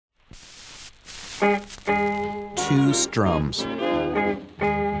two strums.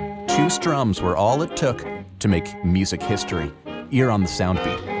 Two strums were all it took to make music history. Ear on the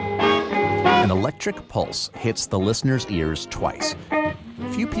Soundbeat. An electric pulse hits the listener's ears twice.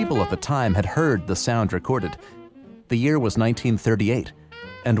 Few people at the time had heard the sound recorded. The year was 1938,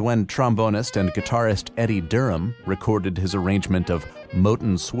 and when trombonist and guitarist Eddie Durham recorded his arrangement of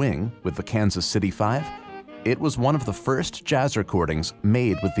Motown Swing with the Kansas City Five, it was one of the first jazz recordings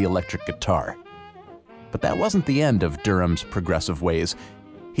made with the electric guitar. But that wasn't the end of Durham's progressive ways.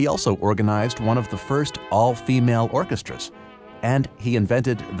 He also organized one of the first all-female orchestras, and he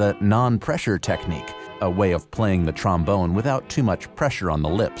invented the non-pressure technique, a way of playing the trombone without too much pressure on the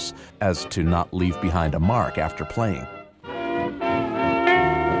lips, as to not leave behind a mark after playing.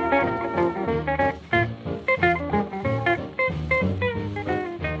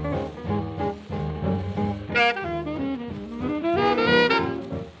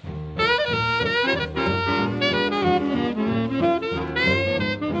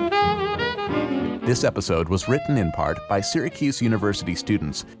 This episode was written in part by Syracuse University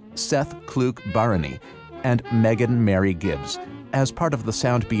students Seth Klug-Barany and Megan Mary Gibbs as part of the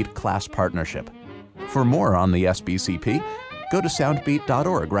Soundbeat class partnership. For more on the SBCP, go to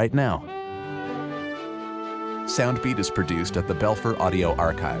soundbeat.org right now. Soundbeat is produced at the Belfer Audio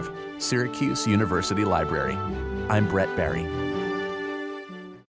Archive, Syracuse University Library. I'm Brett Barry.